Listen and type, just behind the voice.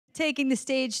taking the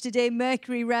stage today,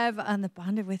 Mercury Rev, and the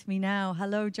band are with me now.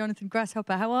 Hello, Jonathan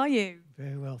Grasshopper. How are you?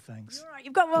 Very well, thanks. You're all right.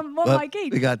 You've got one mic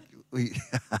each. We got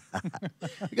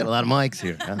a lot of mics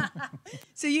here. Huh?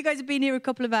 So you guys have been here a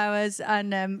couple of hours,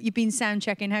 and you've been sound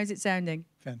checking. How's it sounding?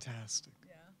 Fantastic.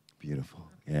 Yeah. Beautiful.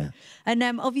 Yeah. And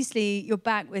obviously, you're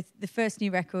back with the first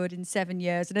new record in 7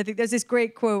 years. And I think there's this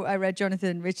great quote I read,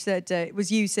 Jonathan, which said, it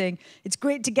was you saying, it's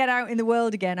great to get out in the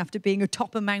world again after being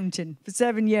atop a mountain for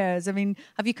 7 years. I mean,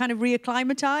 have you kind of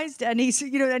reacclimatized?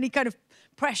 Any kind of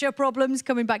pressure problems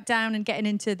coming back down and getting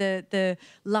into the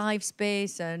live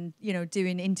space and,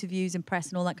 doing interviews and press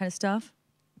and all that kind of stuff?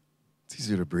 It's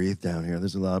easier to breathe down here.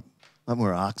 There's a lot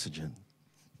more oxygen.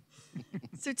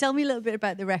 So tell me a little bit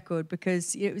about the record,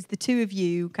 because it was the two of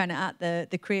you kind of at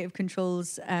the creative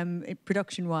controls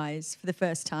production-wise for the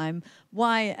first time.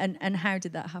 Why and how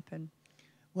did that happen?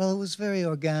 Well, it was very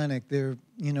organic.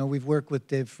 We've worked with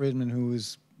Dave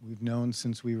Fridman, we've known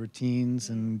since we were teens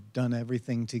and done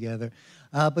everything together.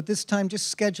 But this time,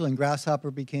 just scheduling.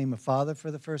 Grasshopper became a father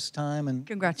for the first time, and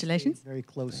congratulations. Very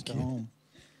close to home.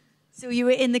 So you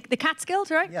were in the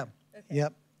Catskills, right? Yeah. Okay.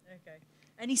 Yep. Okay.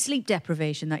 Any sleep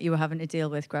deprivation that you were having to deal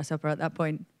with, Grasshopper, at that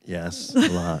point? Yes, a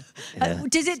lot. Yeah.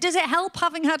 Does it help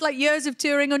having had like years of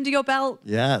touring under your belt?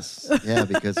 Yes. Yeah,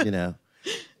 because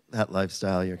that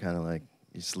lifestyle, you're kind of like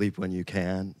you sleep when you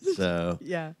can. So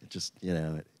yeah, it just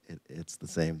it's the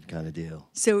same kind of deal.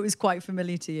 So it was quite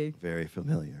familiar to you. Very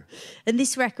familiar. And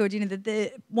this record,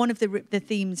 one of the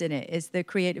themes in it is the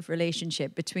creative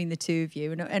relationship between the two of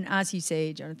you. And as you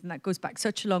say, Jonathan, that goes back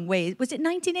such a long way. Was it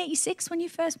 1986 when you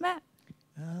first met?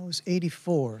 It was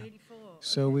 84. 84.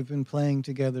 So we've been playing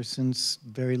together since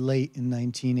very late in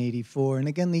 1984. And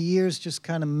again, the years just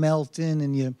kind of melt in,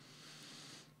 and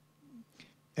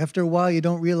after a while, you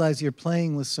don't realize you're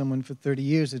playing with someone for 30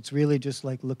 years. It's really just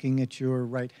like looking at your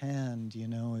right hand,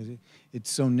 It's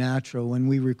so natural. When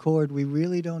we record, we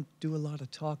really don't do a lot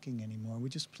of talking anymore. We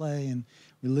just play and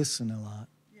we listen a lot.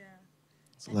 Yeah.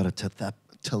 It's a lot of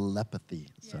telepathy.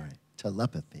 Yeah. Sorry,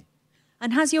 telepathy.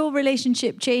 And has your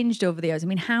relationship changed over the years? I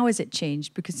mean, how has it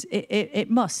changed? Because it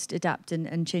must adapt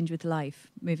and change with life,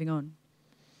 moving on.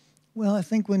 Well, I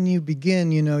think when you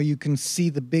begin, you can see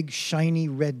the big shiny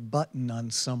red button on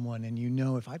someone, and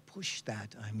if I push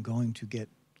that, I'm going to get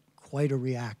quite a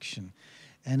reaction.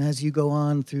 And as you go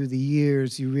on through the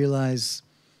years, you realize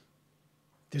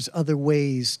there's other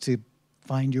ways to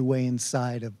find your way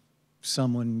inside of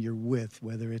someone you're with,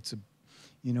 whether it's a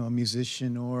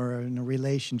musician or in a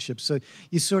relationship. So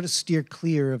you sort of steer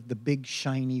clear of the big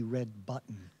shiny red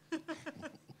button.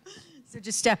 So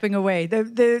just stepping away.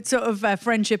 The sort of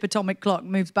friendship atomic clock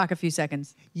moves back a few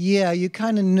seconds. Yeah, you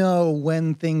kind of know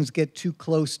when things get too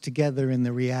close together in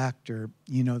the reactor,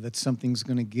 that something's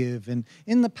going to give. And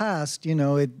in the past,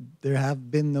 there have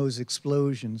been those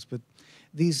explosions. But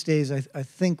these days, I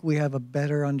think we have a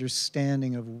better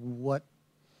understanding of what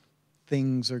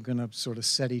things are going to sort of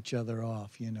set each other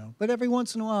off, But every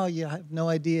once in a while, you have no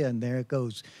idea, and there it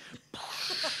goes.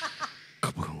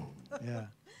 Yeah.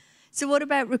 So what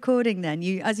about recording then?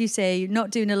 As you say, you're not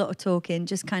doing a lot of talking,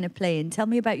 just kind of playing. Tell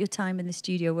me about your time in the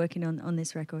studio working on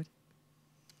this record.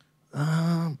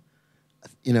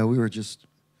 We would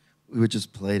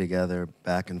just play together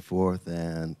back and forth,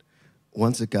 and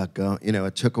once it got going,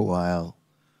 it took a while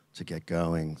to get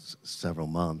going, several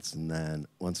months, and then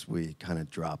once we kind of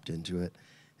dropped into it,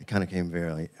 it kind of came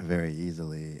very, very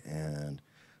easily, and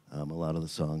a lot of the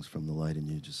songs from The Light in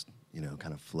You just,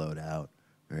 kind of flowed out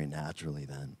very naturally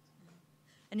then.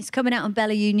 And it's coming out on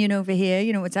Bella Union over here.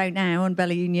 It's out now on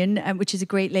Bella Union, which is a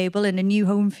great label and a new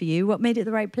home for you. What made it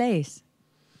the right place?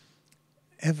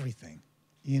 Everything,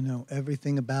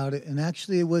 everything about it. And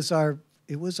actually, it was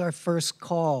our first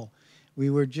call. We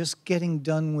were just getting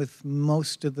done with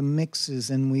most of the mixes,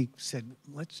 and we said,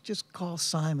 let's just call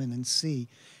Simon and see.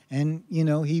 And,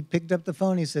 he picked up the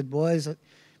phone. He said, boys,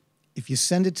 if you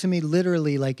send it to me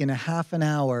literally like in a half an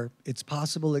hour, it's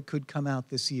possible it could come out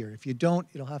this year. If you don't,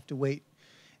 it'll have to wait.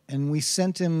 And we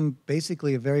sent him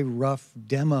basically a very rough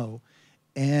demo.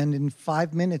 And in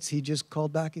 5 minutes, he just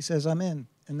called back. He says, I'm in.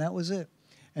 And that was it.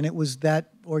 And it was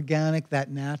that organic, that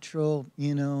natural,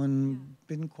 and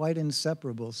been quite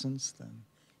inseparable since then.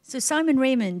 So Simon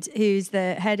Raymond, who's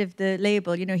the head of the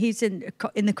label, he's in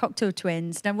the Cocteau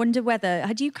Twins. And I wonder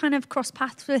had you kind of crossed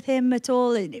paths with him at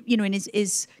all, in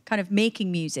his kind of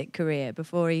making music career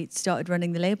before he started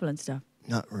running the label and stuff?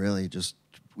 Not really, just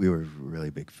we were really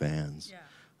big fans. Yeah.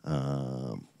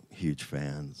 Huge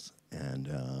fans, and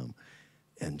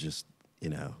just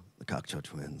the Cocteau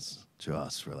Twins to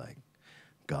us were like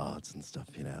gods and stuff.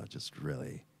 Just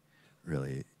really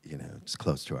really, you know, it's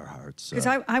close to our hearts. So.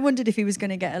 Because I wondered if he was going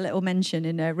to get a little mention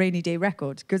in a Rainy Day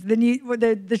record, because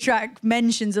the track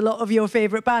mentions a lot of your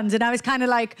favourite bands, and I was kind of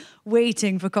like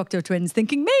waiting for Cocteau Twins,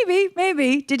 thinking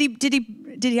maybe.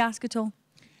 Did he ask at all?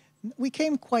 We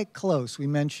came quite close. We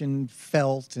mentioned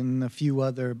Felt and a few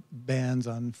other bands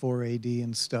on 4AD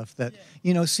and stuff that,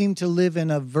 you know, seem to live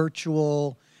in a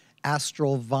virtual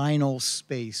astral vinyl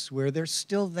space where they're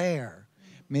still there.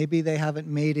 Maybe they haven't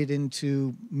made it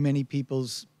into many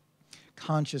people's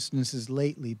consciousnesses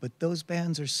lately, but those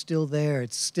bands are still there.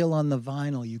 It's still on the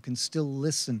vinyl. You can still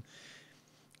listen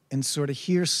and sort of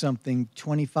hear something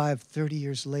 25, 30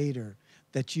 years later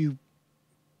that you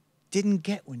didn't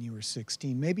get when you were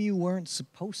 16. Maybe you weren't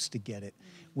supposed to get it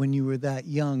when you were that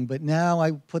young, but now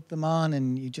I put them on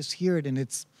and you just hear it, and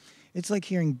it's like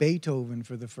hearing Beethoven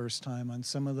for the first time on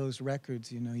some of those records.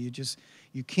 You know,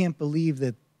 you can't believe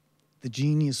that the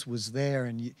genius was there,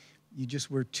 and you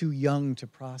just were too young to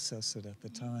process it at the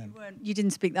time. You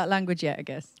didn't speak that language yet, I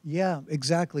guess. Yeah,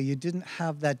 exactly. You didn't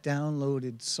have that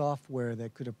downloaded software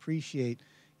that could appreciate,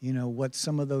 you know, what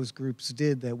some of those groups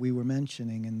did that we were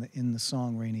mentioning in the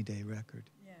song Rainy Day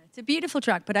record. Yeah, it's a beautiful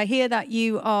track, but I hear that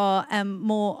you are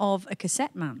more of a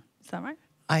cassette man. Is that right?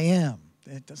 I am.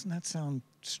 Doesn't that sound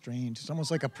strange? It's almost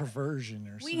like a perversion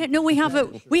or something.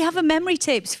 We have a memory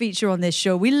tapes feature on this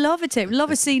show. We love a tape. We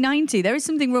love a C90. There is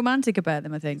something romantic about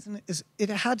them, I think. It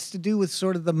has to do with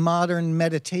sort of the modern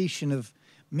meditation of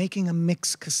making a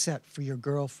mixed cassette for your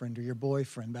girlfriend or your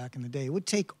boyfriend back in the day. It would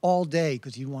take all day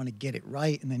because you'd want to get it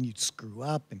right, and then you'd screw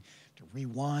up and to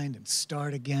rewind and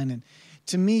start again. And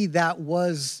to me, that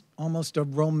was almost a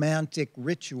romantic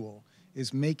ritual,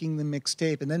 is making the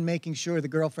mixtape and then making sure the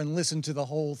girlfriend listened to the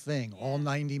whole thing, all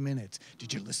 90 minutes.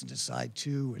 Did you listen to side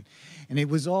 2? And it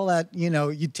was all that, you know,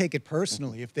 you'd take it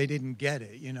personally if they didn't get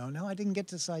it, you know. No, I didn't get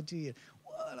to side 2 yet.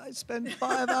 What? I spent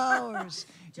 5 hours.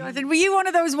 Jonathan, were you one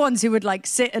of those ones who would like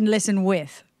sit and listen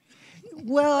with?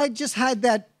 Well, I just had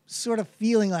that sort of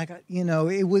feeling like, you know,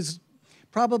 it was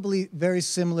probably very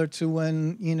similar to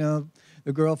when, you know,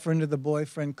 the girlfriend or the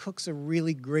boyfriend cooks a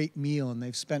really great meal and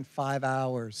they've spent 5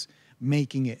 hours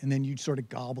making it, and then you sort of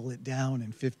gobble it down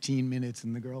in 15 minutes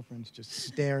and the girlfriend's just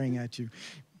staring at you,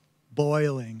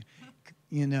 boiling,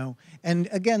 you know. And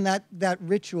again, that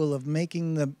ritual of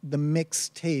making the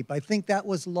mixed tape, I think that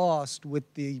was lost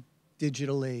with the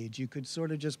digital age. You could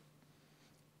sort of just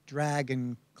drag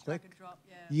and click. Drag and drop,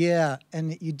 yeah,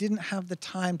 and you didn't have the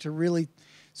time to really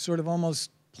sort of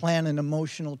almost plan an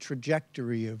emotional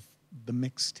trajectory of the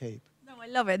mixtape. I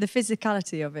love it. The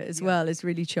physicality of it as well is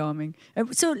really charming.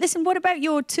 So listen, what about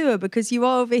your tour? Because you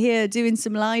are over here doing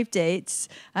some live dates.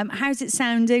 How's it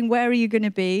sounding? Where are you going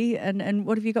to be? And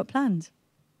what have you got planned?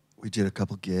 We did a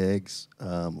couple gigs,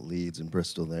 Leeds and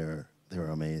Bristol. They were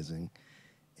amazing.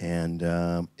 And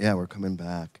yeah, we're coming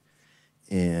back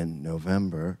in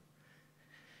November.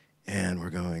 And we're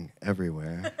going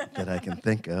everywhere that I can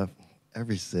think of.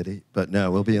 Every city. But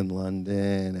no, we'll be in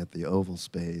London at the Oval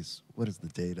Space. What is the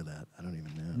date of that? I don't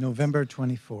even know. November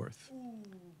 24th.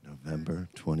 November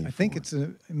 24th. I think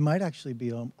it might actually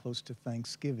be close to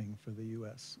Thanksgiving for the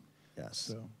U.S. Yes.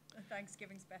 So. A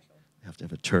Thanksgiving special. You have to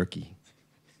have a turkey.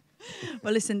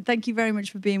 Well, listen, thank you very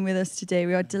much for being with us today.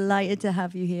 We are delighted to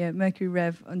have you here at Mercury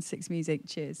Rev on Six Music.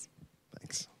 Cheers.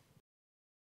 Thanks.